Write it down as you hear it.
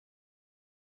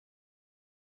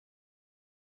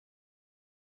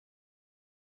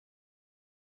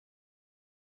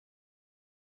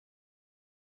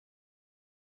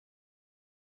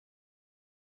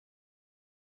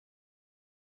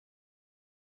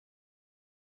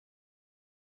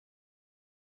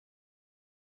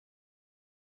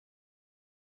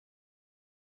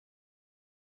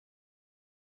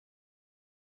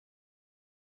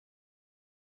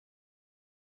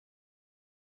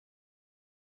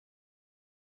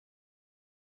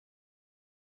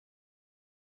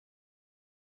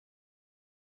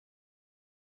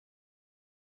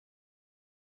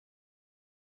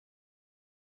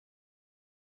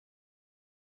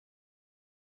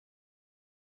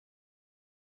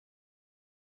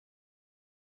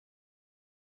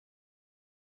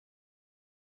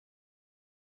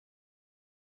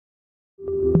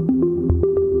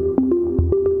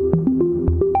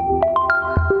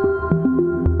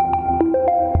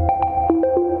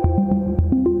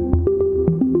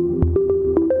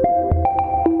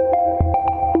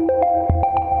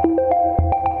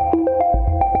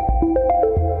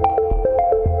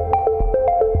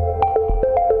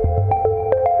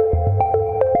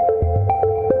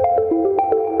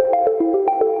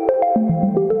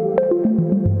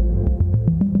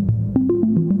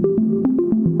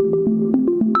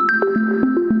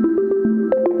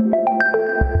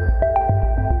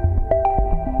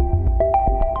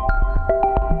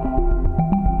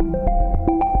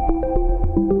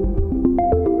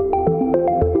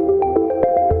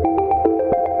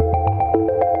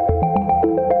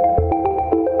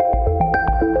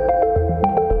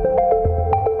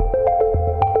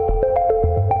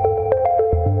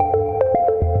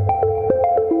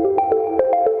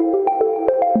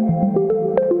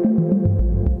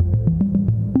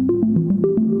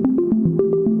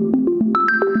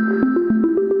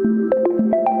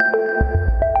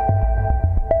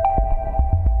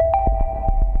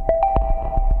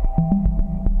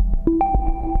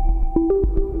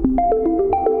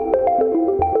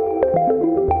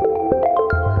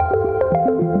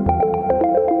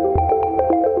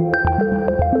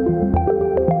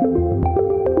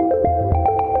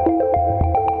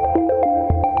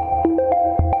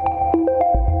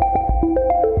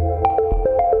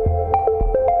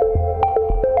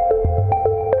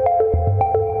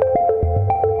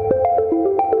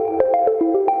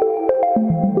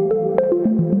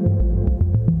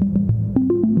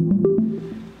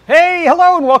Hey,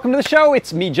 hello and welcome to the show.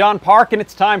 It's me, John Park, and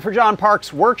it's time for John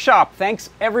Park's Workshop.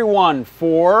 Thanks everyone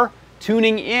for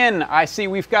tuning in. I see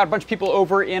we've got a bunch of people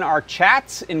over in our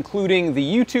chats, including the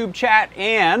YouTube chat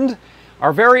and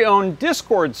our very own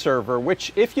Discord server,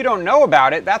 which if you don't know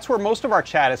about it, that's where most of our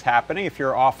chat is happening. If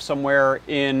you're off somewhere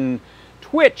in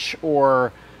Twitch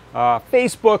or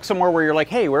Facebook, somewhere where you're like,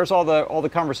 hey, where's all the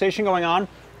conversation going on?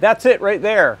 That's it right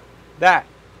there. That.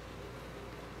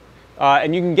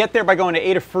 And you can get there by going to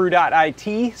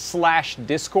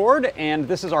adafru.it/discord, and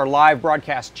this is our live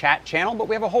broadcast chat channel, but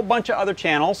we have a whole bunch of other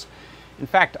channels. In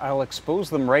fact, I'll expose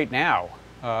them right now.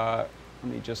 Let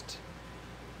me just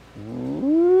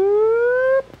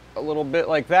whoop, a little bit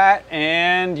like that,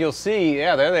 and you'll see,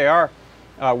 yeah, there they are.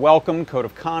 Welcome, code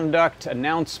of conduct,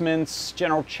 announcements,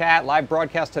 general chat, live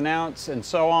broadcast announce, and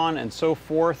so on and so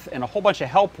forth, and a whole bunch of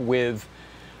help with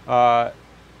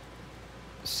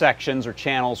sections or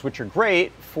channels, which are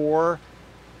great for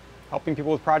helping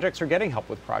people with projects or getting help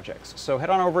with projects. So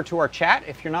head on over to our chat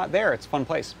if you're not there. It's a fun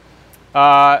place.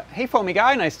 Hey, Foamy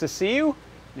Guy, nice to see you.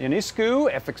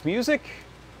 Yanisku, FX Music.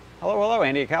 Hello, hello,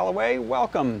 Andy Calloway,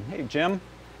 welcome. Hey, Jim,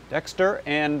 Dexter,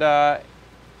 and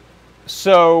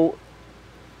so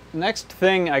next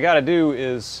thing I gotta do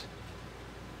is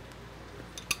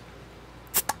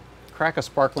crack a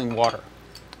sparkling water.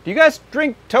 Do you guys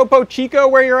drink Topo Chico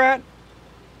where you're at?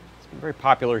 Very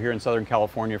popular here in Southern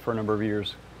California for a number of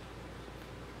years.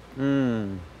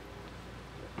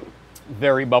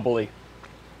 Very bubbly.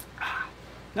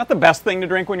 Not the best thing to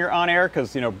drink when you're on air,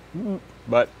 because, you know,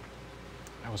 but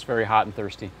I was very hot and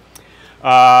thirsty.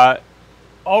 All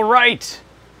right.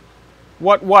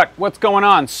 What's going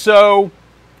on? So,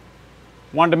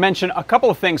 wanted to mention a couple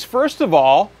of things. First of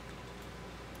all,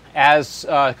 as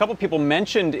a couple of people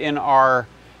mentioned in our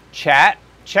chat,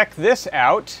 check this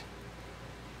out.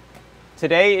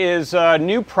 Today is a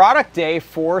new product day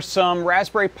for some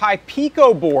Raspberry Pi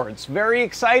Pico boards. Very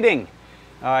exciting.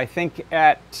 I think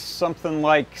at something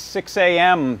like 6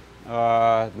 a.m.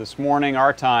 This morning,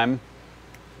 our time.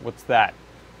 What's that?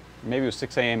 Maybe it was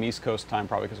 6 a.m. East Coast time,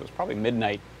 probably, because it was probably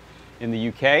midnight in the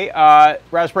UK.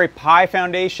 Raspberry Pi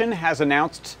Foundation has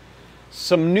announced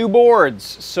some new boards.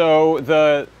 So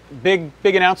the big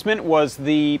announcement was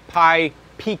the Pi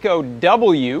Pico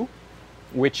W,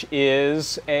 which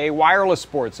is a wireless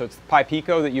board. So it's the Pi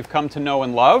Pico that you've come to know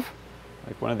and love,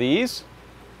 like one of these.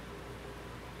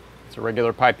 It's a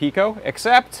regular Pi Pico,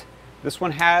 except this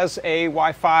one has a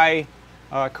Wi-Fi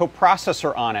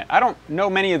coprocessor on it. I don't know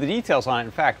many of the details on it.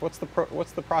 In fact, what's the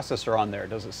processor on there?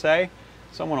 Does it say?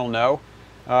 Someone will know.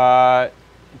 It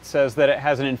says that it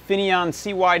has an Infineon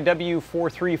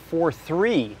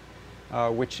CYW4343,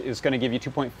 which is going to give you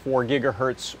 2.4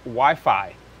 gigahertz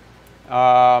Wi-Fi.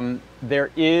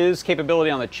 There is capability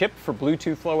on the chip for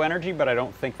Bluetooth Low Energy, but I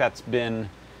don't think that's been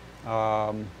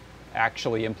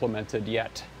actually implemented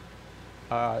yet.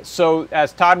 So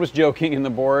as Todd was joking in the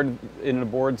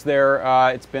boards there,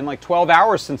 it's been like 12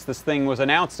 hours since this thing was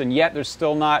announced, and yet there's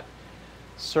still not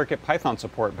Circuit Python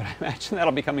support, but I imagine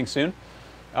that'll be coming soon.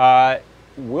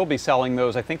 We'll be selling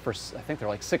those, I think they're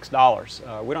like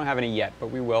 $6. We don't have any yet,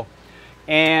 but we will.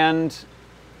 And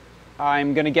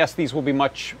I'm going to guess these will be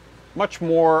much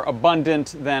more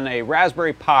abundant than a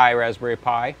Raspberry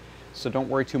Pi, so don't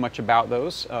worry too much about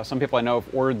those. Some people I know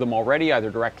have ordered them already, either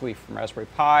directly from Raspberry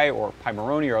Pi or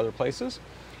Pimoroni or other places.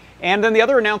 And then the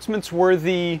other announcements were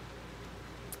the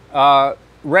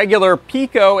regular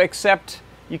Pico, except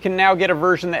you can now get a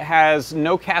version that has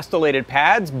no castellated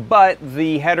pads, but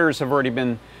the headers have already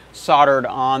been soldered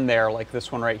on there, like this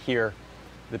one right here.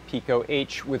 The Pico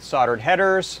H with soldered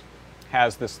headers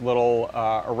has this little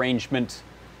arrangement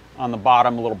on the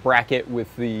bottom, a little bracket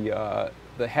with the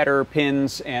header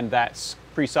pins, and that's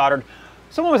pre-soldered.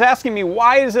 Someone was asking me,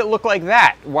 why does it look like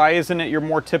that? Why isn't it your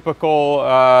more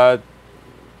typical,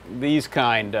 these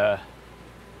kind, what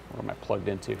am I plugged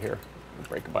into here? I'll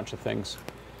break a bunch of things.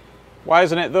 Why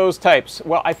isn't it those types?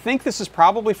 Well, I think this is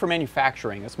probably for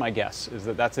manufacturing. That's my guess, is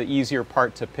that that's an easier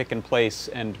part to pick and place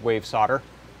and wave solder.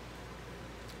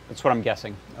 That's what I'm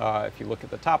guessing. If you look at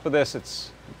the top of this,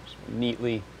 it's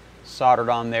neatly soldered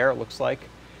on there, it looks like.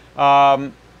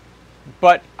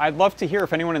 But I'd love to hear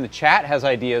if anyone in the chat has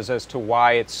ideas as to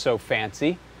why it's so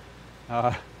fancy,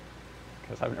 because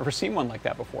I've never seen one like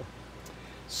that before.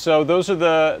 So those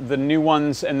are the new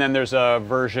ones, and then there's a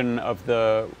version of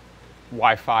the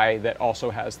Wi-Fi that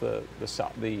also has the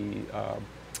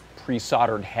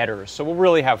pre-soldered headers. So we'll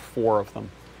really have 4 of them.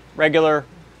 Regular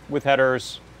with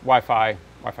headers, Wi-Fi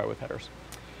with headers.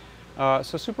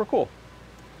 So super cool.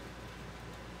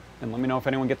 and let me know if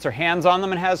anyone gets their hands on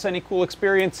them and has any cool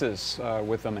experiences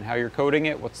with them and how you're coding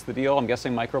it. What's the deal? I'm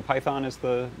guessing MicroPython is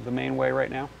the main way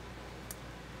right now.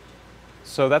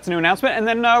 So that's a new announcement. And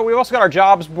then we've also got our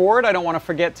jobs board. I don't want to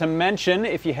forget to mention,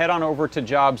 if you head on over to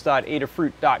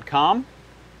jobs.adafruit.com,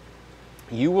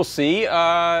 you will see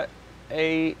a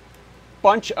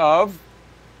bunch of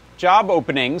job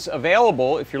openings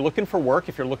available if you're looking for work,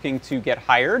 if you're looking to get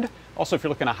hired. Also, if you're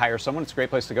looking to hire someone, it's a great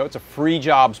place to go. It's a free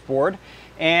jobs board.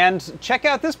 And check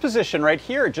out this position right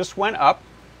here. It just went up.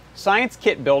 Science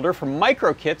kit builder for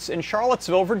MicroKits in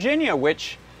Charlottesville, Virginia,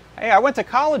 which, hey, I went to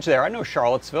college there. I know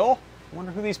Charlottesville. I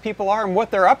wonder who these people are and what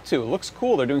they're up to. It looks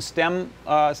cool. They're doing STEM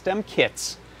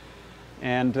kits.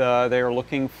 And they are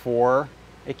looking for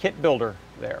a kit builder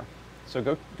there. So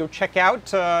go check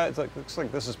out. Looks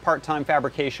like this is part-time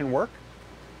fabrication work.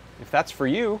 If that's for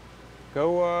you,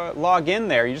 go log in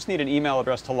there. You just need an email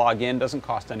address to log in. Doesn't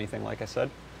cost anything, like I said.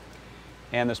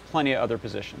 And there's plenty of other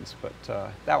positions. But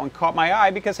that one caught my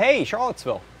eye because, hey,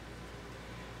 Charlottesville.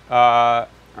 All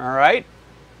right.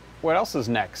 What else is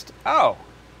next? Oh.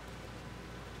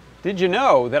 Did you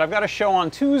know that I've got a show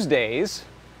on Tuesdays?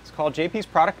 It's called JP's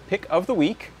Product Pick of the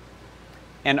Week.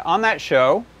 And on that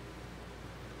show,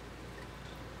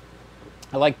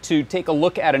 I like to take a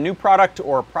look at a new product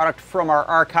or a product from our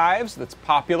archives that's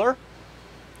popular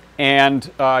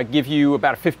and give you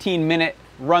about a 15-minute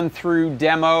run-through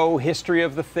demo, history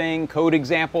of the thing, code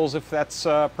examples if that's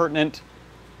pertinent.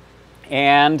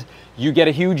 And you get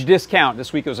a huge discount.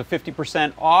 This week it was a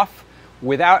 50% off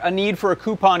without a need for a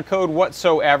coupon code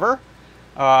whatsoever.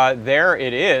 There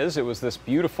it is. It was this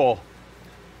beautiful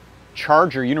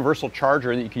charger, universal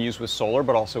charger that you can use with solar,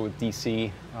 but also with DC,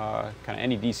 kind of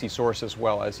any DC source as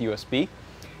well as USB.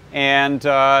 And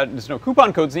there's no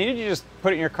coupon codes needed. You just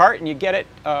put it in your cart and you get it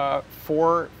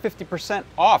for 50%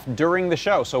 off during the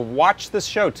show. So watch this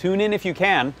show. Tune in if you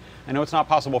can. I know it's not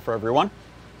possible for everyone.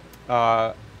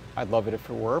 I'd love it if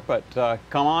it were, but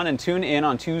come on and tune in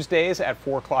on Tuesdays at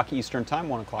 4 o'clock Eastern Time,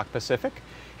 1 o'clock Pacific.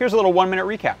 Here's a little 1-minute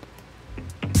recap.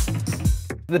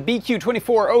 The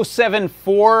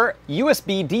BQ24074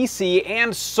 USB DC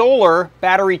and solar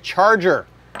battery charger.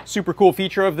 Super cool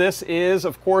feature of this is,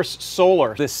 of course,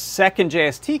 solar. This second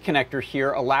JST connector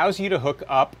here allows you to hook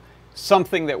up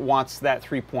something that wants that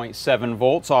 3.7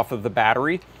 volts off of the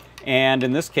battery. And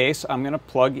in this case, I'm going to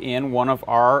plug in one of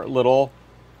our little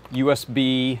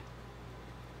USB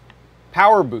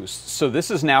power boosts. So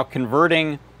this is now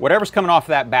converting whatever's coming off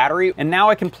that battery, and now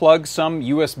I can plug some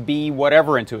USB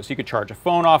whatever into it. So you could charge a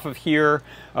phone off of here.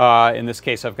 In this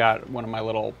case, I've got one of my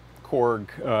little Korg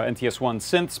NTS1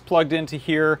 synths plugged into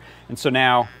here. And so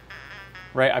now,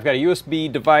 right, I've got a USB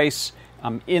device.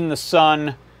 I'm in the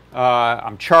sun.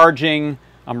 I'm charging.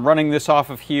 I'm running this off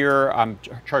of here. I'm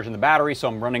charging the battery, so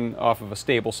I'm running off of a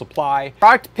stable supply.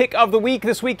 Product pick of the week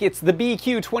this week, it's the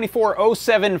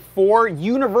BQ24074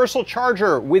 universal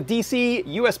charger with DC,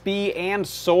 USB, and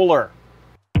solar.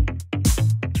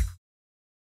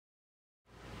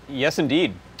 Yes,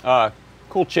 indeed.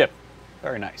 Cool chip.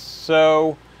 Very nice.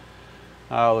 So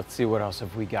let's see, what else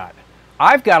have we got?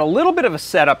 I've got a little bit of a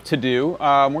setup to do.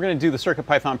 We're going to do the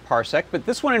CircuitPython Parsec, but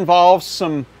this one involves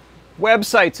some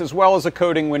websites as well as a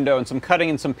coding window and some cutting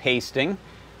and some pasting,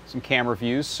 some camera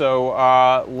views. So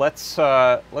let's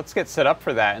get set up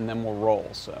for that and then we'll roll.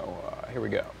 So here we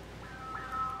go.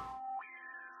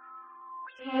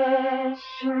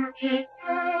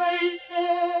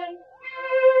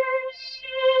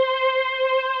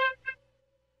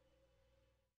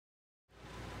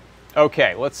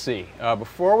 Okay, let's see.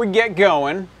 Before we get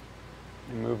going,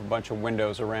 let me move a bunch of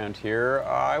windows around here.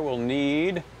 I will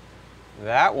need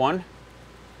that one,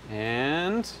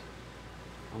 and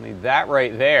I'll need that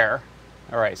right there.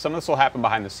 All right, some of this will happen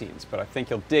behind the scenes, but I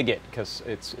think you'll dig it because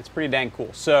it's pretty dang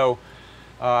cool. So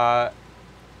for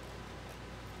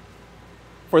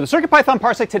the CircuitPython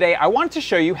Parsec today, I wanted to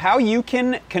show you how you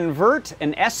can convert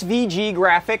an SVG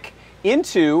graphic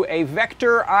into a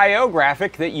vector I/O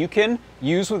graphic that you can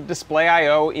use with display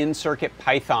I/O in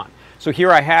CircuitPython. So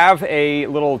here I have a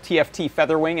little TFT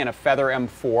Featherwing and a Feather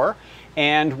M4.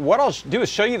 And what I'll do is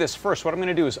show you this first. What I'm going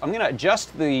to do is I'm going to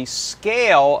adjust the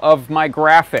scale of my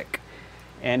graphic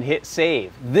and hit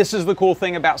save. This is the cool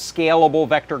thing about scalable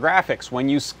vector graphics. When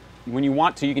you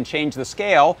want to, you can change the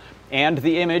scale and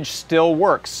the image still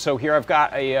works. So here I've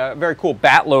got a very cool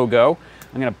bat logo.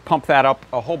 I'm going to pump that up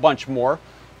a whole bunch more.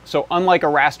 So unlike a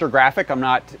raster graphic, I'm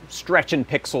not stretching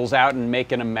pixels out and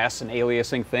making a mess and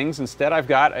aliasing things. Instead, I've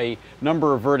got a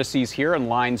number of vertices here and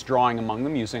lines drawing among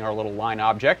them using our little line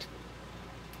object.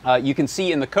 You can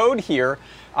see in the code here,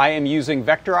 I am using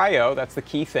Vector.io, that's the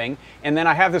key thing, and then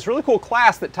I have this really cool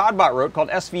class that Toddbot wrote called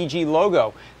SVG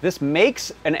Logo. This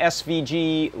makes an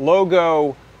SVG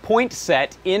logo point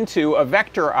set into a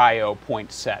Vector.io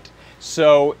point set.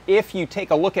 So if you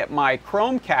take a look at my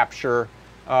Chrome capture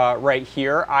right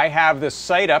here, I have this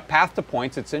site up, Path to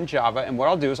Points, it's in Java, and what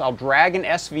I'll do is I'll drag an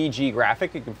SVG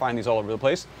graphic, you can find these all over the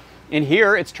place. In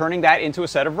here, it's turning that into a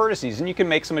set of vertices, and you can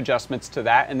make some adjustments to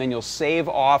that, and then you'll save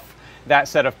off that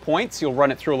set of points. You'll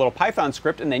run it through a little Python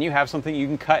script, and then you have something you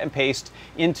can cut and paste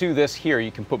into this here.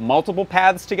 You can put multiple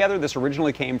paths together. This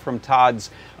originally came from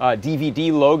Todd's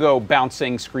DVD logo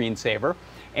bouncing screensaver,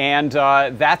 and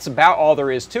that's about all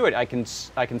there is to it. I can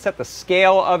set the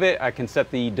scale of it. I can set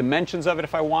the dimensions of it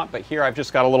if I want, but here I've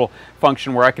just got a little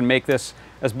function where I can make this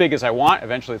as big as I want.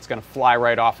 Eventually, it's going to fly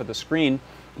right off of the screen.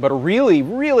 But a really,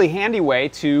 really handy way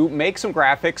to make some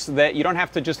graphics that you don't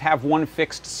have to just have one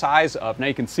fixed size of. Now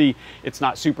you can see it's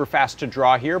not super fast to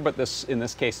draw here, but in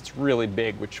this case it's really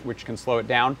big, which can slow it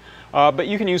down. But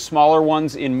you can use smaller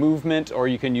ones in movement, or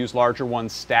you can use larger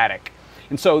ones static.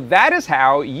 And so that is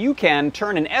how you can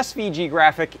turn an SVG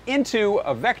graphic into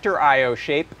a Vector.io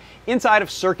shape inside of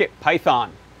CircuitPython.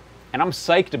 And I'm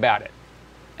psyched about it.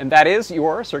 And that is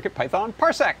your CircuitPython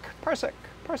parsec, parsec,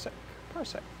 parsec,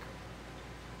 parsec.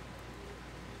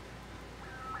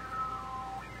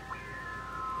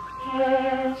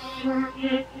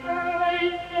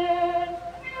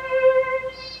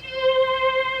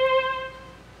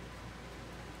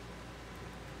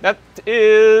 That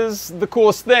is the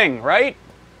coolest thing, right?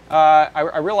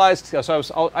 I realized,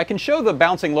 so I can show the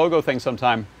bouncing logo thing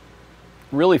sometime.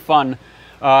 Really fun.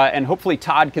 And hopefully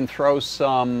Todd can throw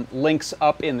some links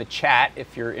up in the chat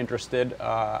if you're interested.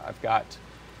 I've got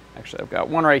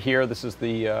one right here. This is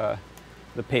the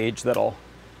page that'll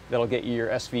get you your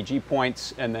SVG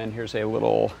points, and then here's a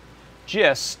little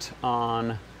gist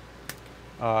on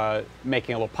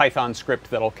making a little Python script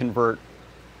that'll convert,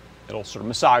 it'll sort of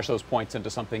massage those points into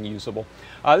something usable.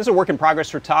 This is a work in progress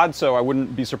for Todd, so I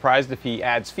wouldn't be surprised if he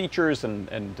adds features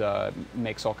and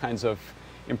makes all kinds of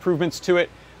improvements to it.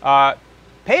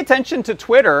 Pay attention to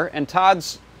Twitter and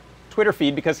Todd's Twitter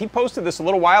feed, because he posted this a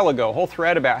little while ago, a whole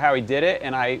thread about how he did it,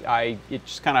 and it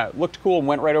just kind of looked cool and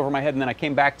went right over my head, and then I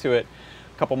came back to it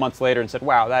a couple months later and said,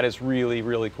 wow, that is really,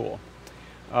 really cool.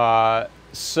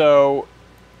 So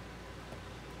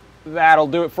that'll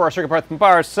do it for our CircuitPython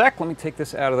parsec. Let me take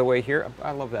this out of the way here.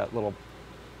 I love that little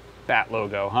bat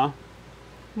logo, huh?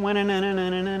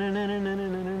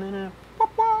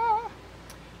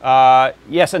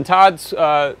 Yes, and Todd's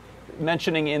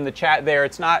mentioning in the chat there,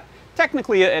 it's not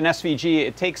technically an SVG.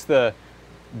 It takes the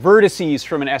vertices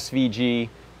from an SVG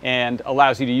and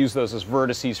allows you to use those as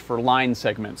vertices for line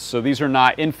segments. So these are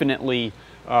not infinitely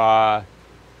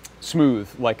smooth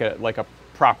like a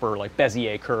proper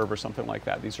Bezier curve or something like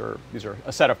that. These are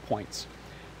a set of points,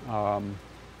 and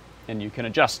you can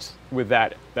adjust with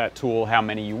that tool how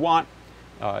many you want.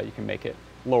 You can make it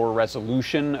lower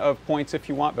resolution of points if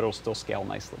you want, but it'll still scale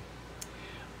nicely.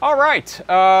 All right,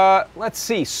 let's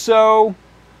see. So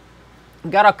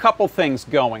got a couple things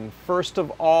going. First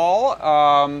of all,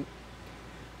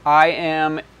 I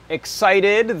am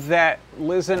excited that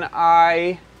Liz and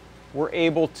I were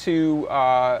able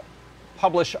to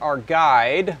publish our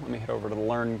guide. Let me head over to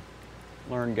the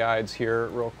Learn guides here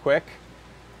real quick.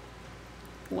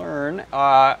 Learn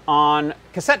on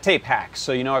cassette tape hacks.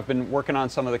 So I've been working on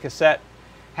some of the cassette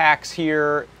hacks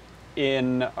here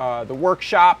in the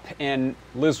workshop, and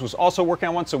Liz was also working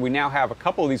on one. So we now have a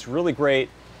couple of these really great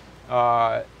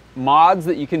mods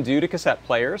that you can do to cassette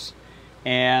players,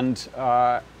 and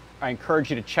I encourage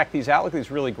you to check these out. Look at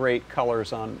these really great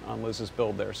colors on Liz's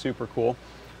build there, super cool.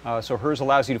 So hers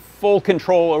allows you to full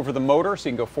control over the motor, so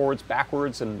you can go forwards,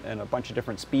 backwards, and a bunch of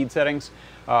different speed settings.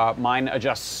 Mine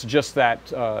adjusts just that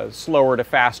slower to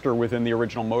faster within the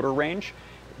original motor range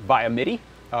via MIDI.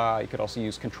 You could also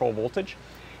use control voltage.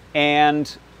 And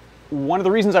one of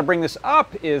the reasons I bring this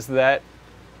up is that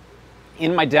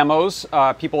in my demos,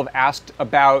 people have asked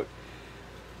about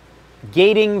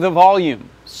gating the volume.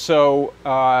 So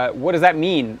what does that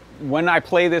mean? When I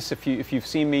play this, if you've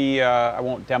seen me, I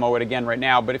won't demo it again right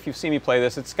now, but if you've seen me play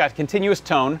this, it's got continuous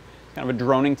tone, kind of a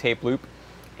droning tape loop.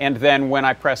 And then when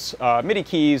I press MIDI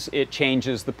keys, it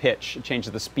changes the pitch, it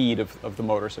changes the speed of the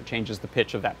motor, so it changes the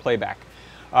pitch of that playback.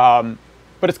 But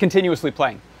it's continuously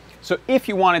playing. So if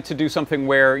you wanted to do something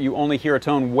where you only hear a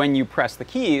tone when you press the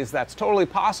keys, that's totally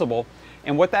possible.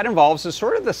 And what that involves is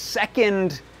sort of the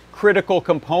second critical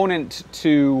component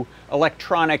to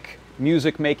electronic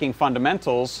music making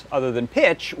fundamentals other than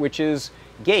pitch, which is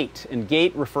gate. And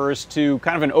gate refers to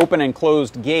kind of an open and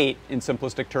closed gate in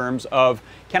simplistic terms of,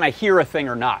 can I hear a thing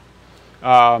or not?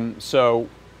 So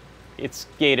it's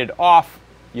gated off,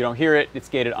 you don't hear it, it's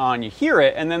gated on, you hear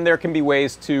it, and then there can be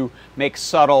ways to make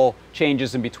subtle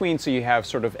changes in between, so you have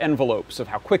sort of envelopes of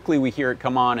how quickly we hear it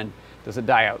come on, and does it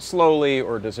die out slowly,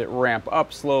 or does it ramp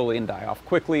up slowly and die off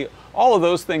quickly? All of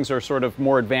those things are sort of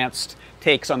more advanced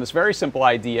takes on this very simple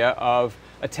idea of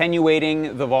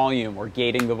attenuating the volume or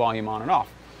gating the volume on and off.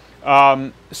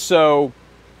 So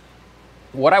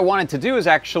what I wanted to do is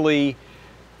actually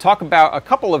talk about a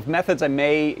couple of methods I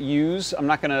may use. I'm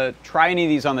not going to try any of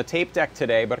these on the tape deck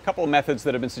today, but a couple of methods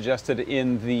that have been suggested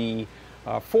in the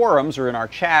forums or in our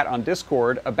chat on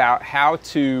Discord about how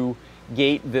to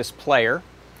gate this player.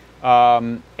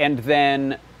 And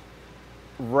then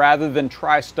rather than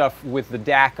try stuff with the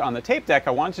DAC on the tape deck,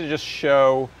 I wanted to just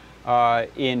show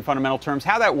in fundamental terms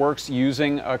how that works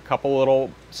using a couple little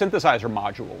synthesizer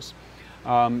modules.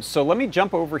 So let me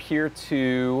jump over here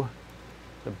to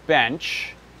the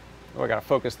bench. Oh, I gotta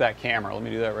focus that camera. Let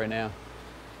me do that right now.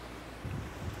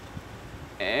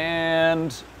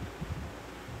 And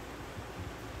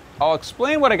I'll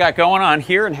explain what I got going on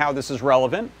here and how this is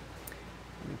relevant.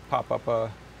 Let me pop up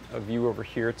a view over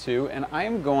here too. And I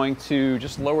am going to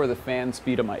just lower the fan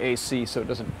speed of my AC so it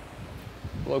doesn't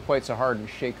blow quite so hard and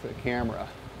shake the camera.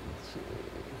 Let's see.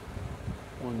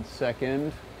 1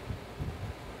 second.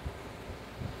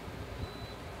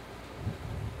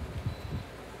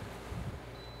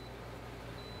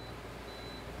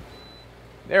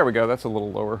 There we go, that's a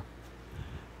little lower.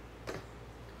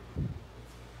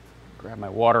 Grab my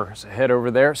water as I head over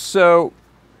there. So,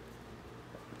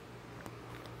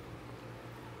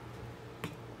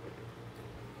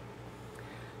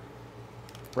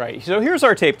 right, so here's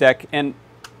our tape deck, and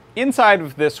inside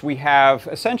of this we have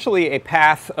essentially a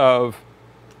path of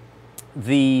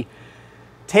the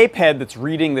tape head that's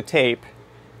reading the tape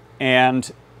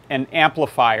and an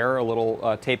amplifier, a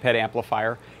little tape head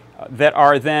amplifier, that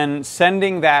are then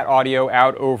sending that audio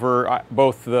out over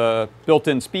both the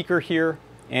built-in speaker here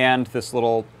and this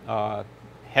little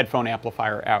headphone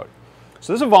amplifier out.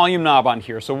 So there's a volume knob on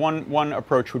here. So one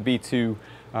approach would be to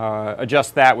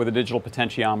adjust that with a digital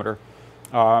potentiometer.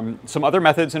 Some other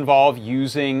methods involve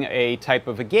using a type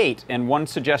of a gate. And one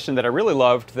suggestion that I really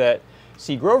loved that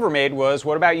C. Grover made was,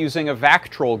 what about using a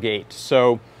Vactrol gate?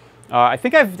 So I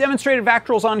think I've demonstrated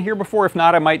Vactrols on here before. If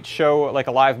not, I might show like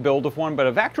a live build of one. But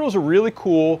a Vactrol is a really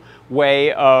cool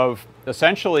way of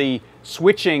essentially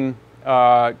switching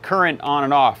current on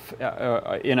and off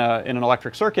in an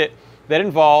electric circuit that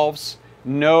involves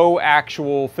no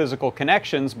actual physical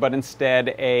connections, but instead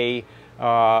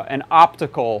an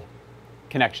optical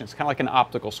connection. It's kind of like an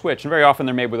optical switch. And very often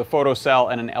they're made with a photocell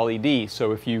and an LED.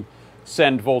 So if you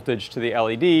send voltage to the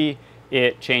LED,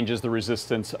 it changes the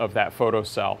resistance of that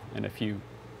photocell. And if you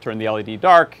turn the LED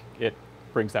dark, it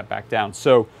brings that back down.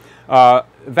 So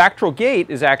Vactrol gate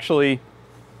is actually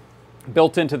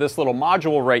built into this little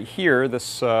module right here,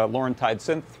 this Laurentide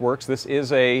Synthworks. This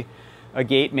is a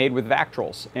gate made with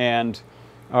Vactrols. And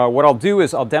what I'll do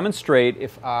is I'll demonstrate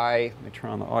if let me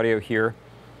turn on the audio here.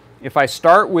 If I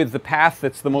start with the path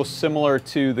that's the most similar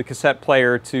to the cassette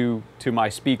player to my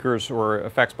speakers or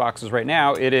effects boxes right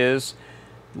now, it is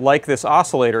like this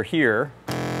oscillator here.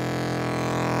 So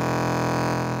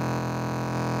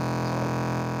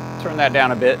turn that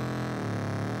down a bit.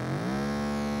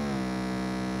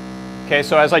 Okay,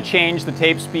 so as I change the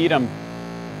tape speed, I'm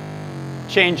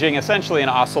changing essentially an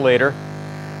oscillator.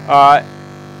 But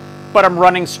I'm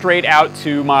running straight out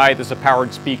to there's a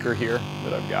powered speaker here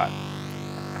that I've got.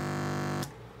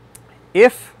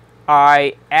 If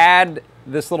I add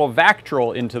this little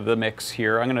Vactrol into the mix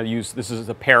here, I'm going to use, this is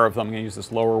a pair of them, I'm going to use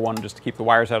this lower one just to keep the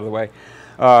wires out of the way.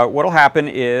 What will happen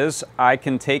is I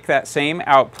can take that same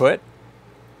output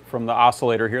from the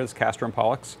oscillator here, this Castor and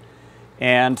Pollux,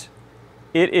 and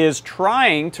it is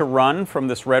trying to run from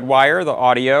this red wire, the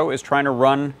audio is trying to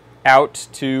run out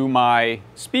to my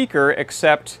speaker,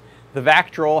 except the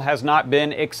Vactrol has not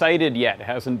been excited yet. It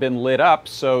hasn't been lit up,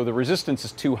 so the resistance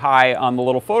is too high on the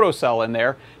little photocell in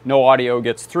there. No audio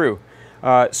gets through.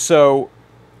 So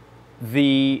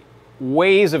the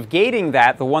ways of gating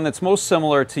that, the one that's most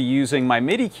similar to using my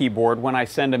MIDI keyboard, when I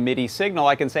send a MIDI signal,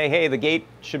 I can say, hey, the gate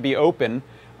should be open,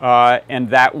 and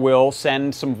that will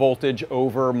send some voltage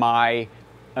over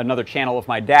another channel of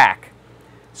my DAC.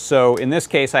 So in this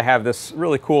case, I have this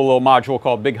really cool little module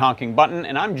called Big Honking Button,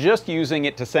 and I'm just using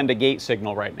it to send a gate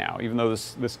signal right now, even though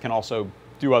this can also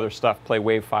do other stuff, play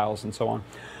wave files and so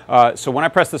on. So when I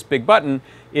press this big button,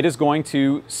 it is going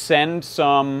to send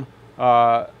some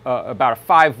about a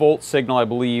 5-volt signal, I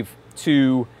believe,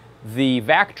 to the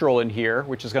Vactrol in here,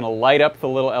 which is going to light up the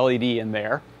little LED in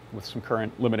there with some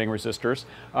current limiting resistors,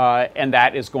 and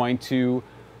that is going to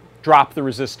drop the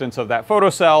resistance of that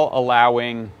photocell,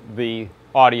 allowing the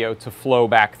audio to flow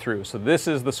back through. So this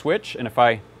is the switch, and if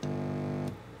I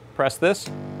press this,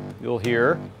 you'll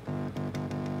hear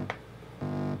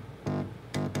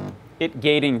it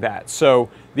gating that. So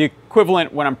the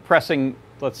equivalent when I'm pressing,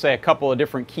 let's say, a couple of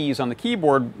different keys on the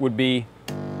keyboard would be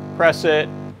press it,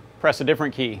 press a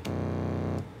different key.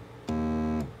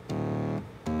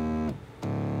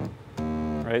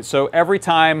 Right? So every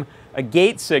time a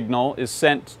gate signal is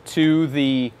sent to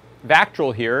the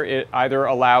Vactrol here, it either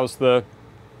allows the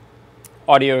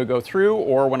audio to go through,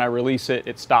 or when I release it,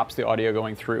 it stops the audio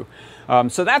going through.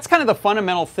 So that's kind of the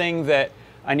fundamental thing that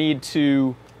I need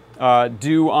to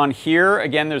do on here.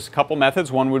 Again, there's a couple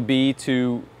methods. One would be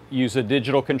to use a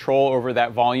digital control over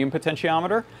that volume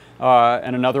potentiometer,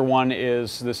 and another one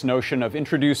is this notion of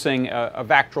introducing a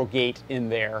Vactrol gate in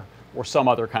there or some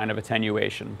other kind of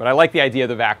attenuation. But I like the idea of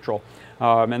the Vactrol.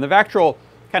 And the Vactrol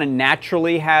kind of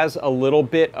naturally has a little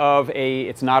bit of a,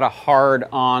 it's not a hard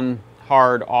on,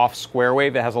 hard off square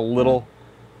wave. It has a little,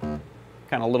 kind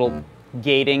of little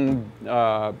gating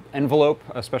envelope,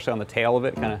 especially on the tail of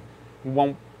it, kind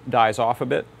of dies off a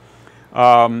bit.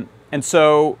 And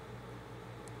so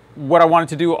what I wanted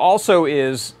to do also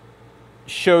is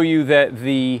show you that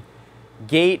the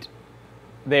gate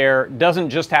there doesn't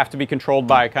just have to be controlled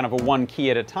by kind of a one key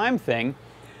at a time thing,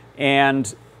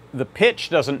 and the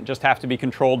pitch doesn't just have to be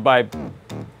controlled by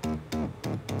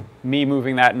me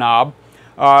moving that knob,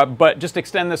 but just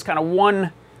extend this kind of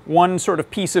one sort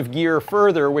of piece of gear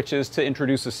further, which is to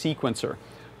introduce a sequencer.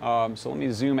 So let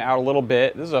me zoom out a little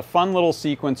bit. This is a fun little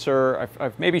sequencer.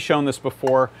 I've maybe shown this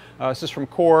before. This is from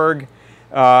Korg.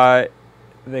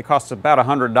 They cost about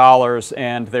 $100,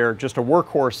 and they're just a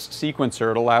workhorse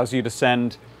sequencer. It allows you to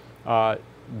send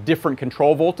different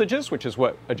control voltages, which is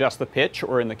what adjusts the pitch,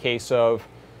 or in the case of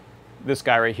this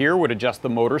guy right here, would adjust the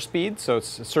motor speed. So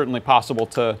it's certainly possible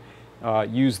to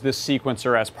use this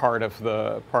sequencer as part of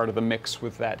the mix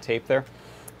with that tape there.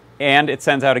 And it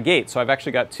sends out a gate. So I've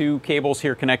actually got two cables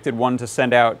here connected, one to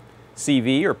send out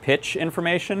CV or pitch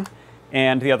information,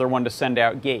 and the other one to send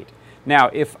out gate.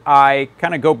 Now, if I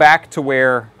kind of go back to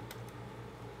where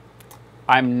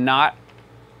I'm not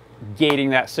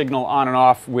gating that signal on and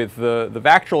off with the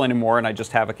Vactrol anymore, and I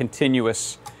just have a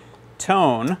continuous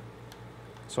tone,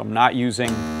 so I'm not using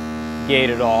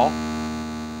gate at all,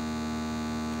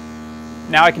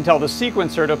 now I can tell the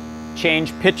sequencer to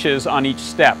change pitches on each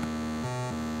step.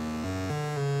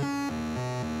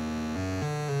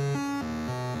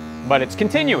 But it's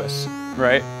continuous,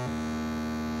 right?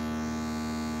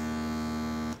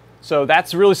 So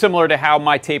that's really similar to how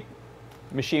my tape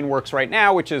machine works right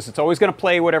now, which is it's always going to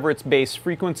play whatever its base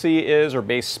frequency is or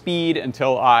base speed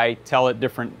until I tell it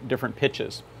different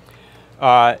pitches.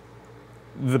 The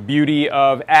beauty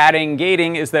of adding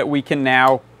gating is that we can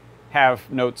now have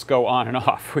notes go on and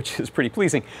off, which is pretty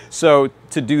pleasing. So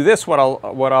to do this, what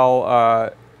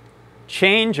I'll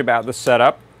change about the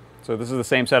setup. So this is the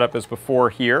same setup as before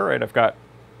here, right? I've got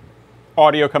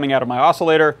audio coming out of my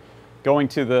oscillator, going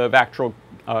to the Vactrol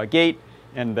gate,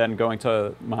 and then going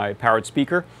to my powered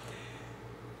speaker.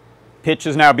 Pitch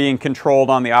is now being controlled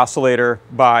on the oscillator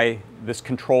by this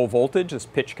control voltage, this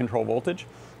pitch control voltage.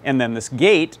 And then this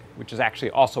gate, which is actually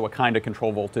also a kind of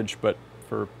control voltage, but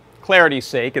for clarity's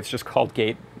sake, it's just called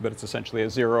gate, but it's essentially a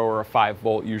 0 or a 5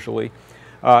 volt usually.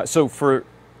 So for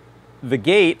the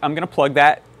gate, I'm going to plug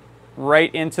that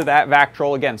right into that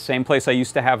Vactrol. Again, same place I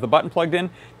used to have the button plugged in.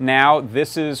 Now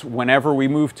this is whenever we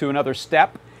move to another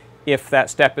step, if that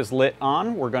step is lit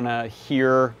on, we're going to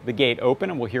hear the gate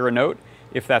open and we'll hear a note.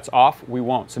 If that's off, we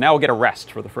won't. So now we'll get a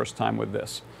rest for the first time with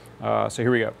this. So here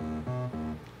we go.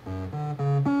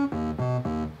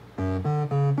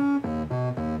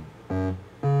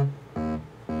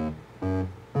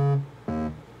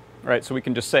 All right, so we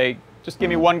can just say, just give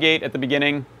me one gate at the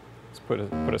beginning. Let's put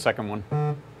a second one.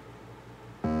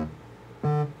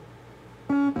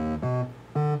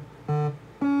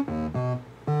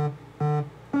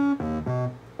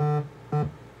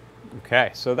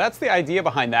 Okay, so that's the idea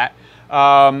behind that.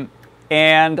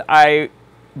 And I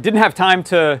didn't have time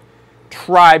to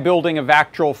try building a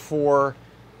Vactrol for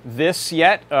this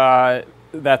yet.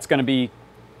 That's going to be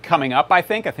coming up, I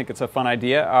think. I think it's a fun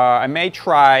idea. I may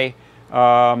try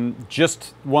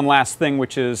just one last thing,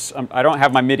 which is I don't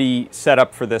have my MIDI set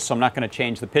up for this, so I'm not going to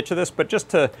change the pitch of this, but just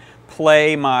to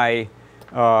play my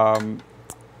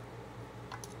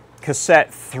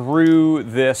cassette through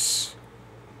this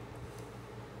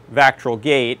Vactrol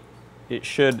gate, it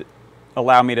should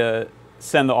allow me to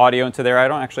send the audio into there. I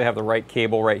don't actually have the right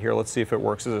cable right here. Let's see if it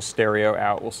works as a stereo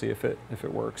out. We'll see if it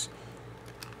works.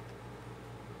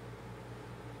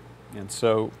 And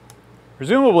so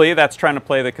presumably that's trying to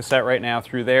play the cassette right now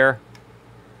through there.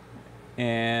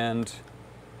 And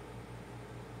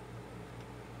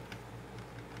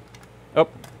oh,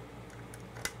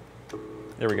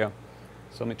 there we go.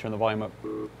 So let me turn the volume up.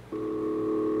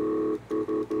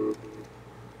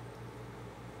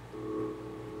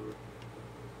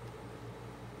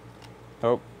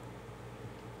 Oh,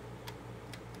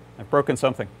 I've broken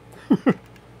something.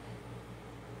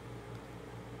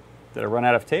 Did I run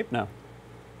out of tape? No.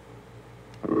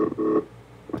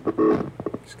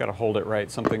 Just got to hold it right.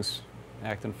 Something's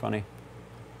acting funny.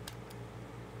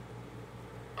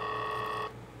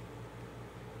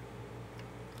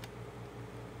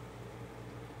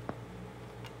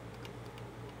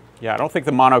 Yeah, I don't think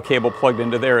the mono cable plugged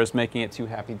into there is making it too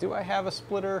happy. Do I have a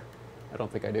splitter? I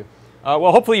don't think I do.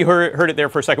 Well, hopefully you heard it there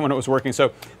for a second when it was working.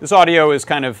 So this audio is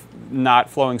kind of not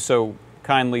flowing so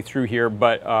kindly through here,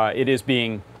 but it is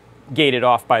being gated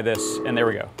off by this, and there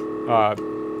we go.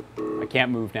 I can't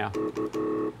move now.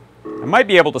 I might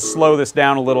be able to slow this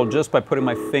down a little just by putting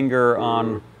my finger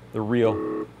on the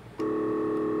reel.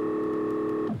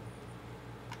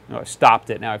 Oh, I stopped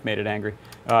it. Now I've made it angry.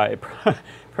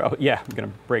 Yeah, I'm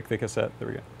going to break the cassette. There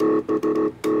we go.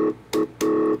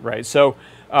 Right, so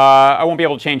I won't be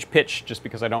able to change pitch just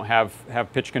because I don't have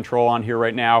pitch control on here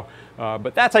right now.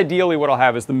 But that's ideally what I'll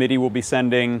have is the MIDI will be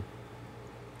sending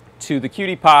to the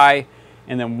QT Py,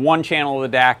 and then one channel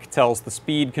of the DAC tells the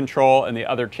speed control, and the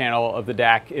other channel of the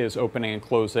DAC is opening and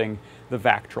closing the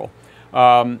Vactrol.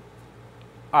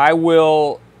 I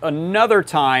will another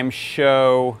time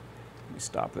show, let me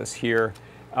stop this here,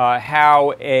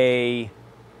 how a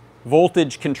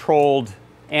voltage-controlled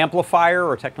amplifier,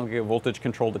 or technically a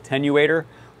voltage-controlled attenuator,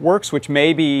 works, which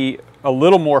may be a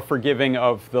little more forgiving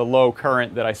of the low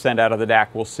current that I send out of the DAC.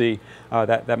 We'll see.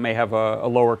 That may have a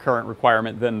lower current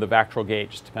requirement than the Vactrol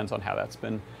gauge. Just depends on how that's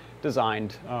been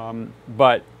designed.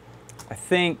 But I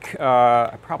think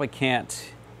I probably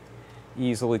can't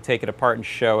easily take it apart and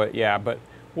show it. Yeah, but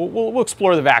we'll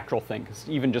explore the Vactrol thing, because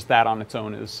even just that on its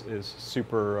own is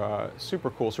super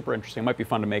super cool, super interesting. It might be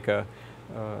fun to make a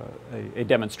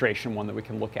demonstration one that we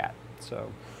can look at.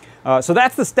 So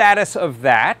that's the status of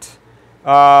that.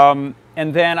 And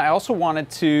then I also wanted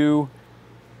to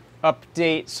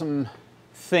update some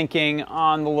thinking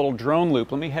on the little drone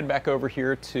loop. Let me head back over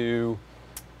here to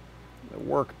the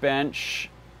workbench,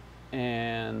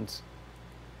 and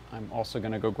I'm also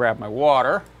going to go grab my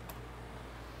water.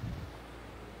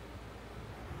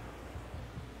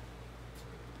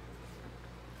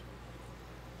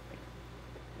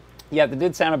 Yeah, that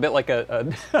did sound a bit like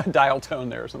a dial tone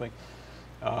there or something.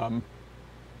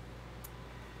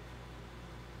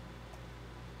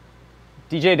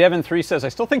 DJ Devon 3 says, I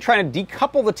still think trying to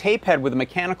decouple the tape head with a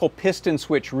mechanical piston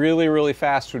switch really, really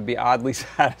fast would be oddly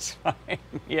satisfying.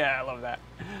 Yeah, I love that.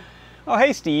 Oh,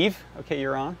 hey, Steve. Okay,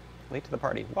 you're on. Late to the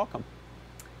party. Welcome.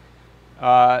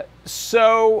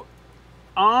 So,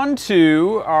 on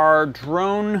to our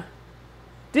drone,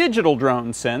 digital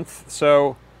drone synth.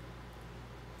 So,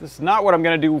 this is not what I'm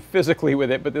going to do physically with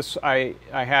it, but this I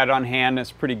had on hand.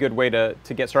 It's a pretty good way to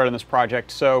get started on this project.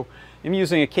 So I'm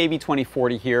using a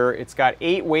KV2040 here. It's got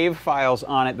 8 wave files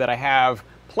on it that I have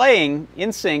playing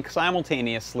in sync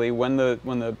simultaneously. When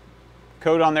the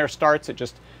code on there starts, it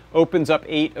just opens up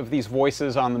 8 of these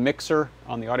voices on the mixer,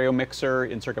 on the audio mixer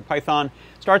in CircuitPython,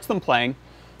 starts them playing.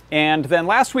 And then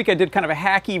last week I did kind of a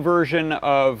hacky version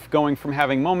of going from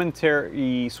having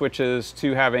momentary switches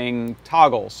to having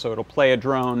toggles. So it'll play a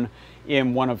drone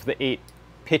in one of the 8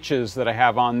 pitches that I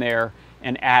have on there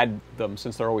and add them.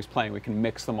 Since they're always playing, we can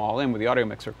mix them all in with the audio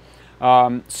mixer.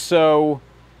 So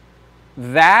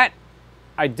that,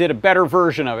 I did a better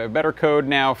version of it, a better code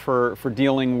now for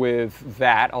dealing with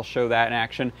that. I'll show that in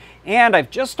action. And I've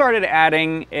just started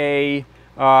adding a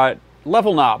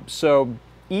level knob. So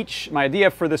my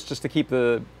idea for this, just to keep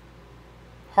the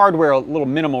hardware a little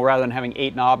minimal rather than having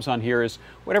 8 knobs on here, is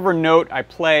whatever note I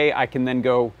play, I can then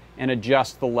go and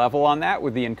adjust the level on that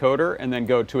with the encoder and then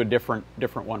go to a different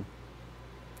one.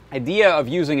 Idea of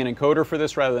using an encoder for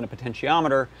this rather than a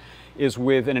potentiometer is,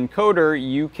 with an encoder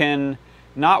you can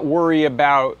not worry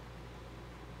about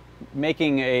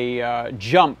making a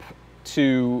jump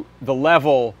to the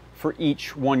level for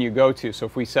each one you go to. So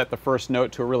if we set the first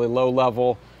note to a really low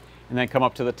level and then come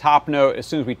up to the top note, as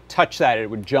soon as we touch that, it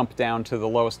would jump down to the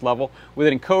lowest level. With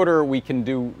an encoder, we can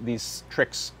do these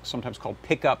tricks, sometimes called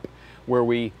pickup, where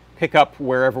we pick up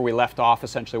wherever we left off.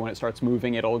 Essentially, when it starts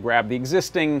moving, it'll grab the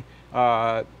existing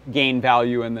gain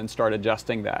value and then start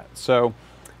adjusting that. So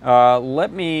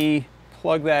let me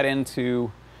plug that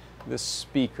into this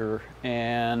speaker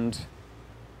and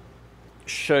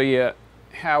show you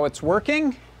how it's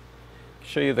working,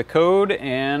 show you the code,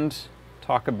 and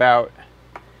talk about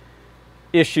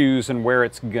issues and where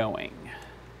it's going.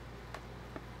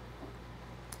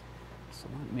 So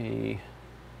let me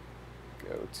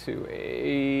go to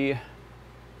a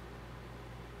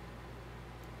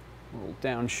little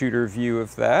downshooter view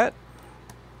of that.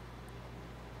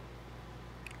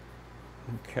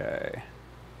 Okay.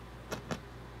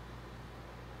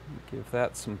 Give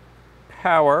that some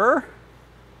power.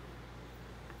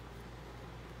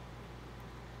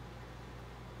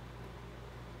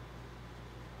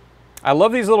 I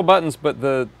love these little buttons, but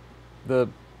the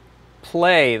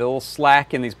play, the little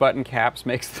slack in these button caps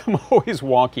makes them always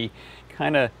wonky.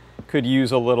 Kind of could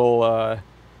use a little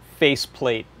face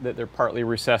plate that they're partly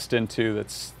recessed into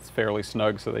that's fairly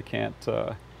snug so they can't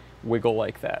wiggle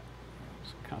like that.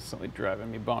 It's constantly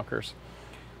driving me bonkers.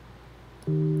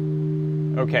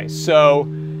 Okay, so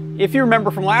if you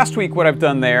remember from last week what I've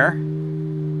done there,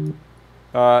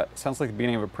 sounds like the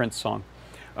beginning of a Prince song.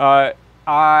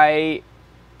 I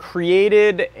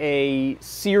created a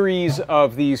series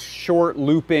of these short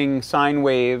looping sine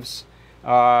waves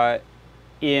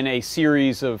in a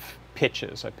series of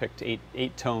pitches. I picked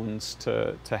eight tones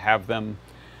to have them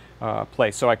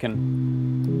play. So I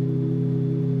can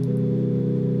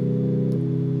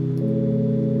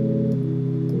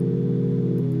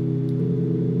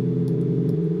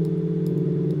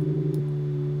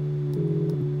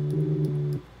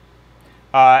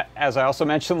as I also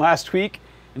mentioned last week,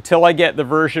 until I get the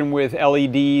version with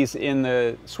LEDs in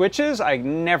the switches, I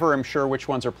never am sure which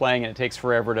ones are playing, and it takes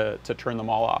forever to turn them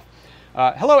all off.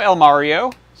 Hello, El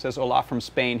Mario, says Olaf from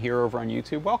Spain here over on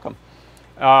YouTube. Welcome.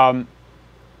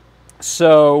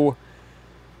 So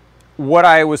what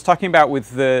I was talking about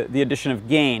with the addition of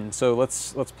gain. So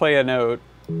let's play a note,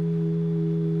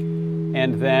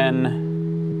 and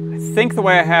then I think the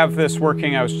way I have this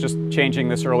working, I was just changing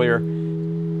this earlier.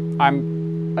 I'm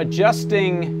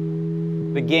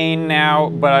adjusting the gain now,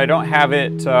 but I don't have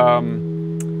it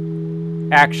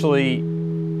actually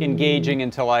engaging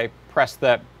until I press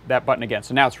that button again.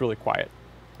 So now it's really quiet.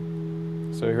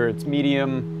 So here it's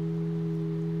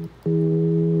medium,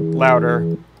 louder,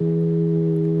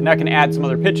 and I can add some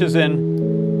other pitches in,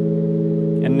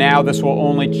 and now this will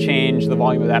only change the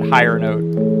volume of that higher note.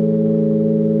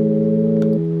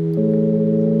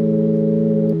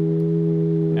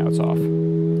 Now it's off.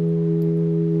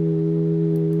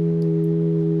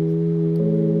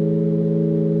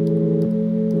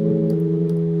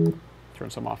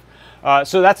 Some off.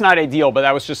 So that's not ideal, but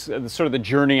that was just sort of the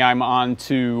journey I'm on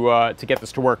to get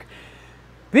this to work.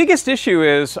 Biggest issue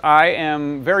is I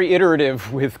am very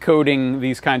iterative with coding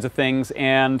these kinds of things,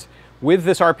 and with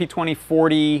this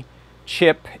RP2040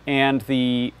 chip and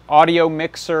the audio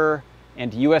mixer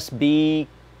and USB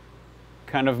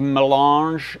kind of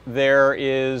melange, there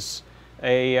is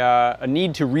a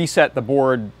need to reset the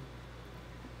board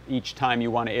each time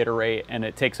you want to iterate, and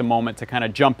it takes a moment to kind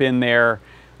of jump in there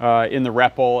in the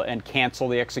REPL and cancel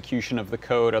the execution of the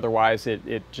code. Otherwise,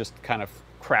 it just kind of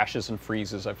crashes and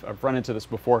freezes. I've run into this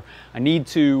before. I need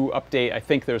to update. I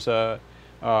think there's a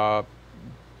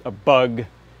bug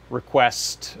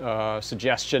request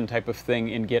suggestion type of thing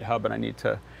in GitHub, and I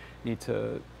need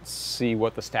to see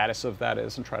what the status of that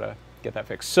is and try to get that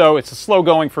fixed. So it's slow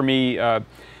going for me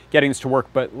getting this to work.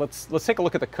 But let's take a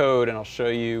look at the code, and I'll show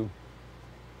you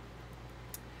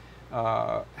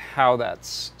how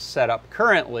that's set up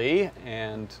currently.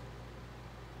 And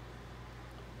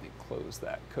let me close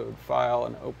that code file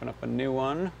and open up a new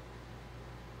one.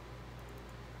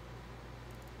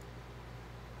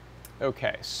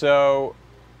 Okay, so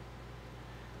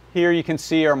here you can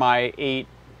see are my 8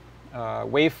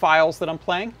 wave files that I'm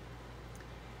playing.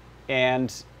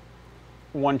 And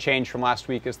one change from last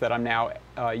week is that I'm now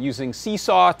using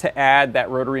Seesaw to add that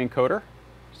rotary encoder.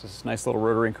 This nice little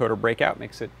rotary encoder breakout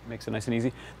makes it nice and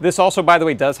easy. This also, by the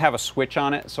way, does have a switch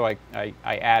on it, so I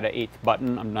add an 8th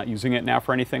button. I'm not using it now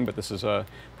for anything, but this is a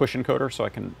push encoder, so I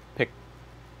can pick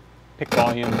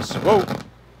volumes. Whoa!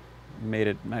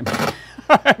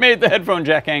 I made the headphone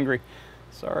jack angry.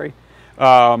 Sorry.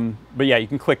 But yeah, you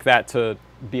can click that to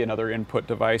be another input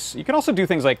device. You can also do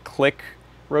things like click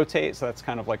rotate, so that's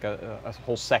kind of like a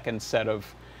whole second set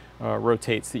of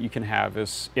rotates that you can have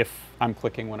is if I'm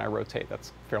clicking when I rotate.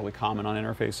 That's fairly common on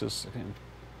interfaces, in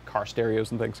car stereos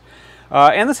and things.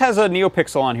 And this has a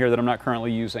NeoPixel on here that I'm not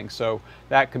currently using, so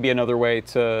that could be another way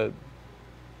to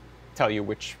tell you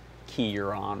which key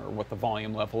you're on or what the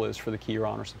volume level is for the key you're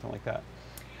on or something like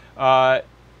that.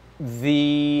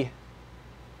 the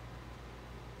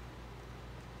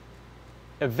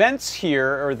events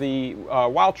here, or the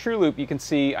while true loop, you can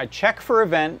see I check for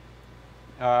event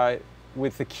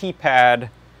with the keypad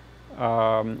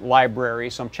library.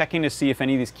 So I'm checking to see if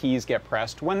any of these keys get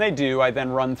pressed. When they do, I then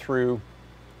run through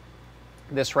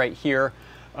this right here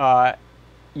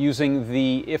using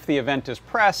the if the event is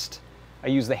pressed. I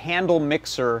use the handle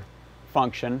mixer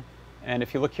function, and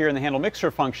if you look here in the handle mixer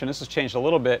function, this has changed a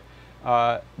little bit.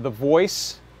 The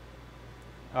voice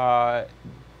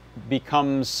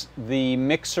becomes the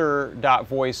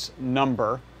mixer.voice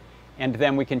number, and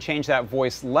then we can change that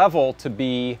voice level to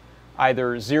be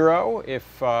either 0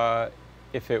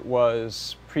 if it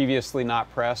was previously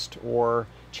not pressed, or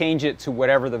change it to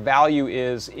whatever the value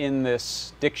is in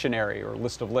this dictionary or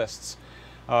list of lists.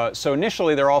 So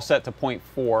initially they're all set to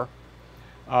 0.4,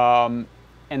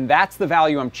 and that's the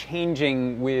value I'm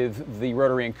changing with the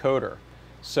rotary encoder.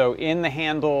 So in the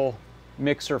handle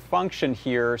mixer function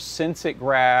here, since it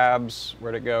grabs,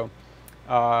 where'd it go,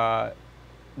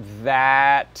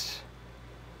 that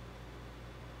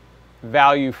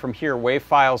value from here,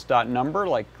 wavefiles.number,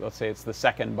 like let's say it's the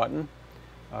second button,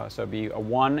 so it'd be a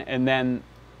 1, and then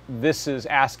this is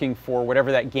asking for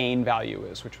whatever that gain value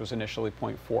is, which was initially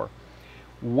 0.4.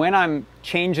 When I'm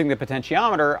changing the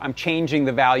potentiometer, I'm changing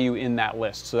the value in that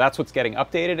list. So that's what's getting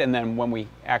updated, and then when we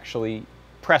actually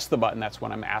press the button, that's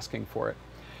when I'm asking for it.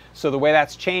 So the way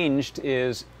that's changed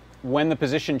is when the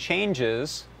position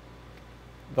changes,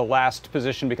 the last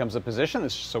position becomes a position,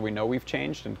 so we know we've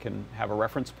changed and can have a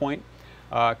reference point.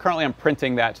 Currently I'm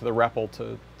printing that to the REPL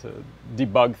to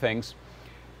debug things.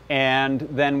 And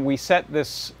then we set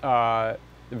this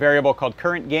variable called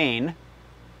current gain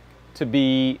to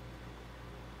be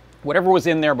whatever was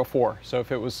in there before. So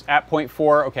if it was at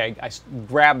 0.4, okay, I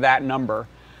grab that number.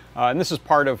 And this is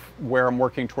part of where I'm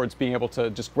working towards being able to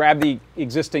just grab the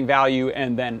existing value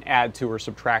and then add to or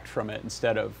subtract from it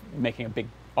instead of making a big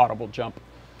audible jump.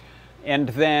 And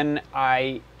then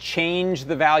I change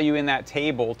the value in that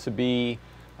table to be,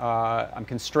 I'm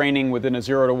constraining within a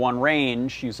 0 to 1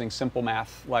 range using Simple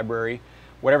Math library,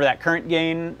 whatever that current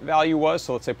gain value was,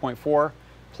 so let's say 0.4,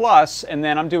 plus, and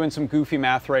then I'm doing some goofy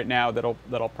math right now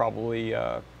that'll probably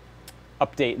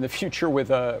update in the future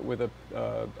with a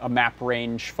map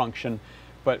range function.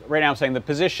 But right now I'm saying the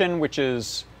position, which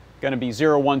is going to be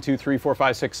 0, 1, 2, 3, 4,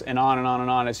 5, 6, and on and on and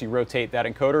on as you rotate that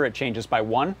encoder, it changes by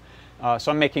 1.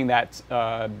 So I'm making that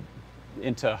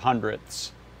into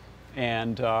hundredths.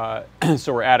 And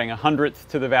so we're adding a hundredth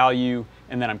to the value,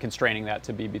 and then I'm constraining that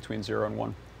to be between 0 and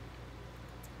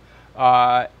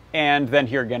 1. And then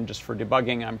here again, just for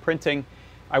debugging, I'm printing.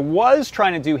 I was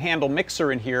trying to do handle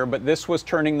mixer in here, but this was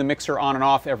turning the mixer on and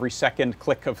off every second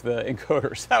click of the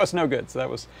encoder. So that was no good. So that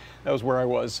was where I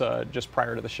was just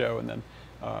prior to the show, and then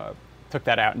took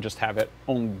that out and just have it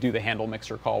only do the handle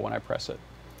mixer call when I press it.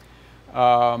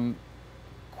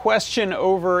 Question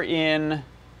over in,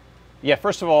 yeah,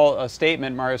 first of all, a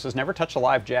statement. Mario says, never touch a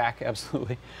live jack.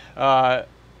 Absolutely.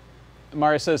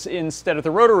 Mario says, instead of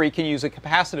the rotary, can you use a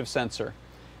capacitive sensor?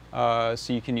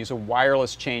 So you can use a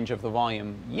wireless change of the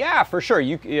volume. Yeah, for sure.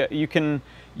 You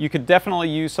could definitely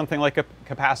use something like a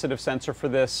capacitive sensor for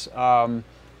this.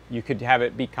 You could have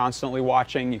it be constantly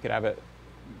watching. You could have it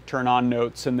turn on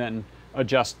notes and then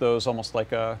adjust those almost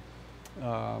like a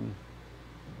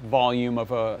volume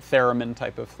of a theremin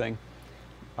type of thing.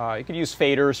 You could use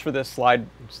faders for this, slide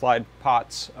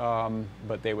pots,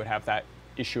 but they would have that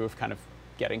issue of kind of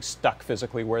getting stuck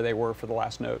physically where they were for the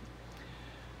last note.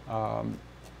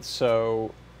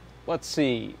 So let's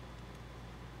see.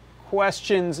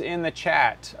 Questions in the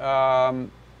chat.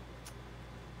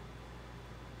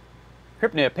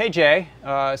 Cryptnip, hey Jay,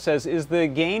 says, is the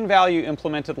gain value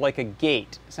implemented like a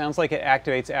gate? Sounds like it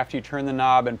activates after you turn the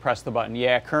knob and press the button.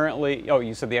 Yeah, currently, oh,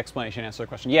 you said the explanation answered the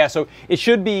question. Yeah, so it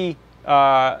should be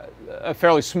a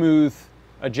fairly smooth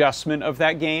adjustment of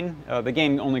that gain. The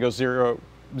gain only goes 0.0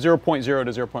 to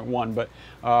 0.1,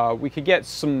 but we could get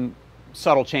some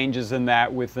subtle changes in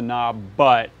that with the knob,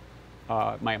 but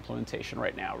my implementation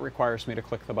right now requires me to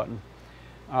click the button.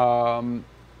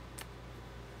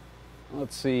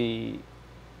 Let's see.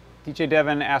 DJ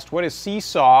Devon asked, what is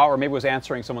Seesaw? Or maybe was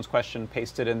answering someone's question,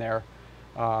 pasted in there.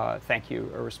 Thank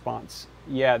you, a response.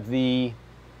 Yeah, the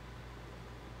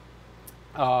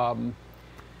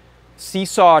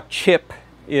Seesaw chip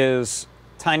is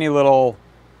tiny little,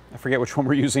 I forget which one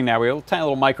we're using now. We have a tiny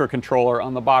little microcontroller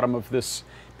on the bottom of this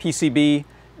PCB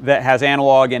that has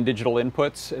analog and digital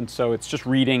inputs, and so it's just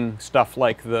reading stuff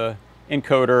like the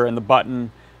encoder and the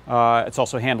button. It's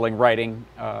also handling writing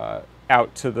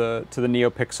out to the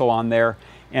NeoPixel on there,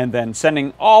 and then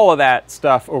sending all of that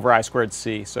stuff over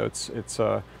I2C. So it's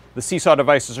The Seesaw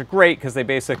devices are great because they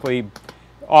basically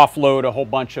offload a whole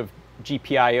bunch of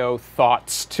GPIO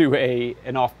thoughts to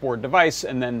an off-board device,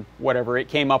 and then whatever it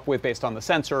came up with based on the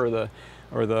sensor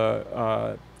or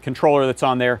the controller that's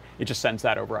on there, it just sends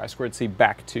that over I2C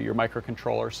back to your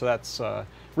microcontroller. So that's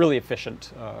really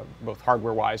efficient, both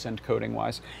hardware-wise and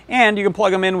coding-wise. And you can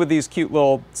plug them in with these cute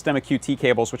little Stemma QT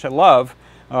cables, which I love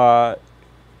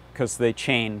because they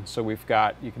chain. So you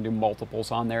can do multiples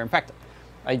on there. In fact,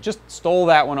 I just stole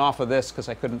that one off of this because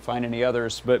I couldn't find any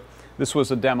others, but this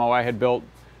was a demo I had built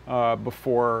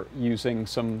before using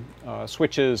some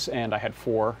switches, and I had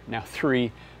 4, now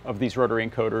 3 of these rotary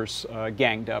encoders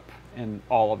ganged up, and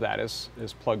all of that is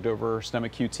plugged over Stemma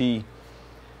QT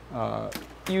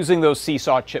using those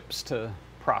Seesaw chips to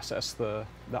process the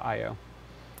I/O.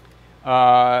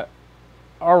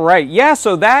 All right, yeah,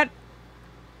 so that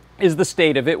is the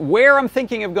state of it. Where I'm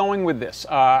thinking of going with this,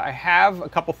 I have a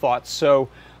couple thoughts. So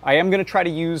I am going to try to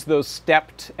use those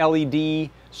stepped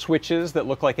LED switches that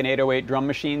look like an 808 drum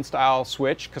machine style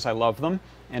switch because I love them.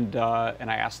 And I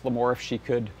asked Limor if she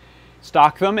could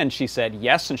stock them, and she said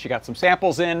yes, and she got some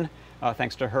samples in.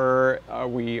 Thanks to her,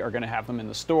 we are going to have them in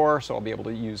the store, so I'll be able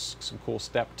to use some cool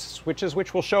stepped switches,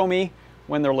 which will show me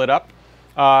when they're lit up.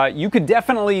 You could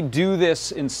definitely do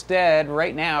this instead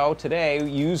right now, today,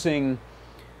 using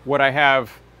what I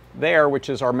have there, which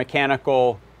is our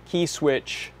mechanical key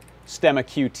switch Stemma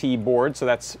QT board. So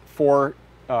that's 4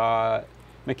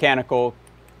 mechanical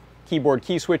keyboard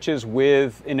key switches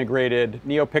with integrated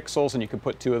NeoPixels, and you could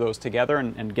put 2 of those together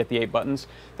and get the 8 buttons.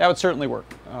 That would certainly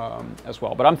work as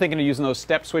well. But I'm thinking of using those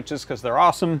step switches because they're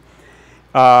awesome.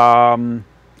 And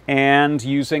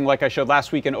using, like I showed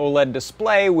last week, an OLED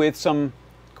display with some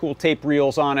cool tape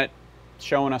reels on it,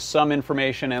 showing us some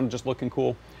information and just looking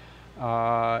cool.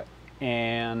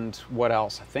 And what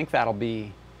else? I think that'll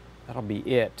be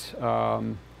it.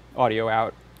 Audio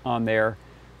out on there.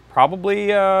 Probably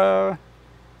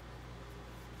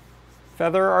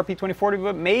Feather RP2040,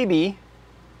 but maybe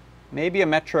a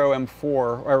Metro M4,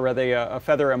 or rather a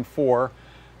Feather M4,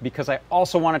 because I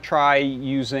also want to try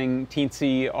using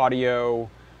Teensy Audio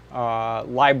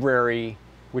library,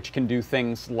 which can do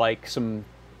things like some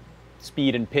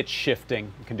speed and pitch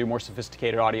shifting. It can do more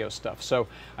sophisticated audio stuff. So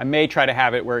I may try to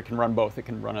have it where it can run both. It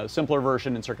can run a simpler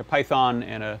version in CircuitPython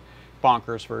and a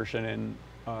bonkers version in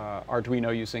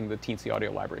Arduino using the Teensy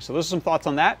Audio library. So those are some thoughts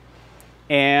on that.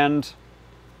 And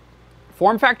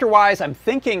form factor wise, I'm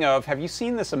thinking of, have you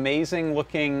seen this amazing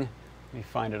looking, let me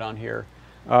find it on here.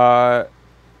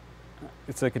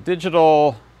 It's like a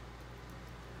digital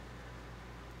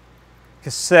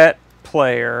cassette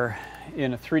player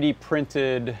in a 3D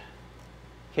printed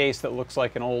case that looks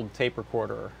like an old tape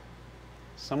recorder.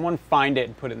 Someone find it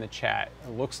and put it in the chat.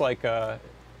 It looks like a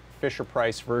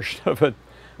Fisher-Price version of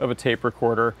a tape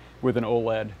recorder with an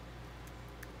OLED.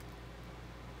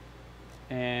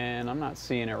 And I'm not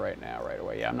seeing it right now, right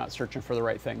away. Yeah, I'm not searching for the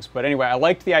right things. But anyway, I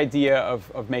liked the idea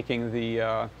of making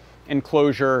the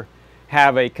enclosure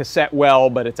have a cassette well,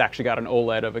 but it's actually got an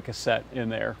OLED of a cassette in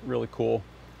there. Really cool.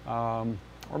 Or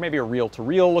maybe a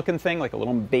reel-to-reel looking thing, like a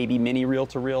little baby mini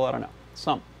reel-to-reel. I don't know.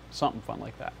 Something fun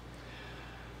like that.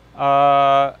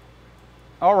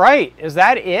 All right, is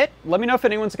that it? Let me know if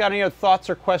anyone's got any other thoughts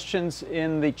or questions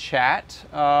in the chat.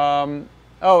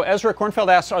 Oh, Ezra Kornfeld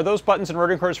asks, are those buttons and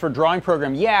rotary encoders for a drawing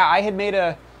program? Yeah, I had made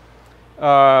a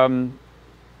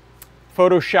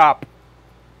Photoshop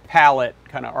palette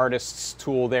kind of artist's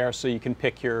tool there, so you can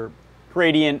pick your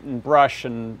gradient and brush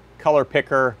and color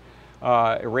picker,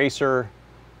 eraser,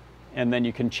 and then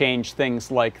you can change things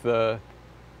like the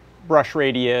brush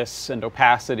radius and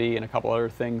opacity and a couple other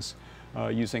things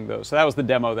using those. So that was the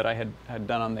demo that I had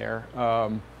done on there. I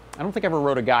don't think I ever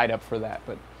wrote a guide up for that,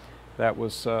 but that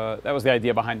was the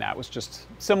idea behind that. It was just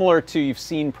similar to, you've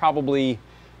seen probably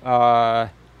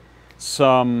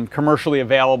some commercially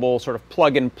available sort of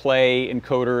plug and play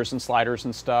encoders and sliders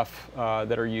and stuff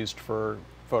that are used for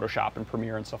Photoshop and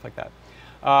Premiere and stuff like that.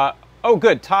 Oh,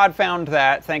 good. Todd found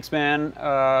that. Thanks, man.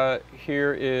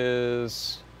 Here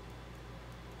is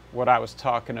what I was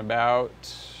talking about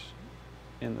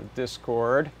in the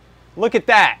Discord. Look at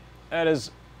that. That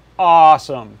is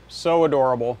awesome. So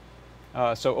adorable.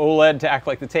 So OLED to act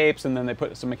like the tapes, and then they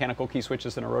put some mechanical key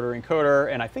switches in a rotary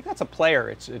encoder, and I think that's a player.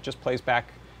 It just plays back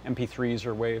MP3s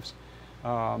or waves.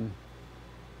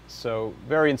 So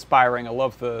very inspiring. I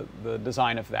love the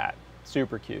design of that.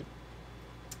 Super cute.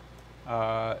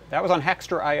 That was on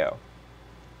Hexter.io.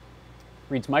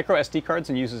 Reads micro SD cards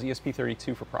and uses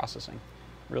ESP32 for processing.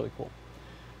 Really cool.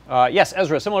 Yes,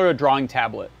 Ezra, similar to a drawing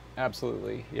tablet.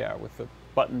 Absolutely. Yeah, with the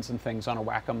buttons and things on a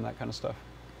Wacom, that kind of stuff.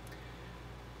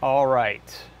 All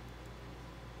right.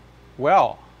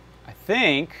 Well, I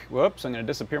think, whoops, I'm going to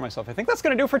disappear myself. I think that's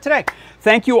going to do it for today.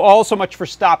 Thank you all so much for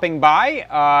stopping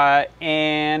by.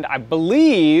 And I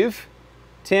believe,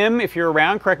 Tim, if you're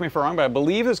around, correct me if I'm wrong, but I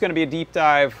believe there's going to be a deep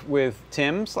dive with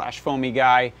Tim / Foamy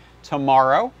Guy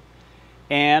tomorrow.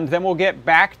 And then we'll get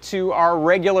back to our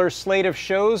regular slate of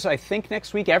shows. I think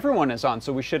next week everyone is on,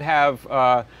 so we should have,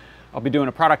 I'll be doing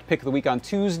a product pick of the week on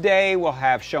Tuesday. We'll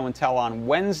have show and tell on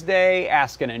Wednesday.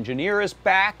 Ask an Engineer is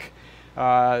back.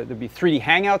 There'll be 3D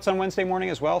Hangouts on Wednesday morning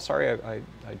as well. Sorry, I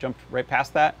jumped right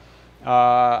past that.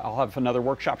 I'll have another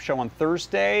workshop show on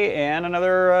Thursday and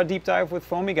another deep dive with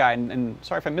Foamy Guy. And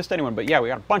sorry if I missed anyone, but yeah, we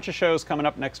got a bunch of shows coming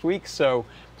up next week, so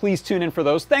please tune in for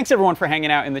those. Thanks everyone for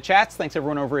hanging out in the chats. Thanks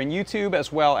everyone over in YouTube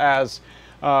as well as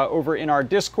over in our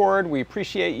Discord. We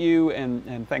appreciate you,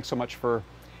 and thanks so much for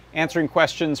answering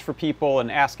questions for people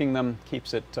and asking them.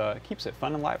 Keeps it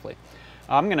fun and lively.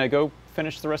 I'm gonna go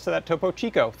finish the rest of that Topo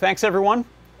Chico. Thanks everyone.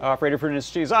 For Radio Free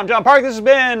Industries, I'm John Park. This has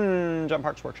been John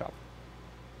Park's Workshop.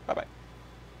 Bye-bye.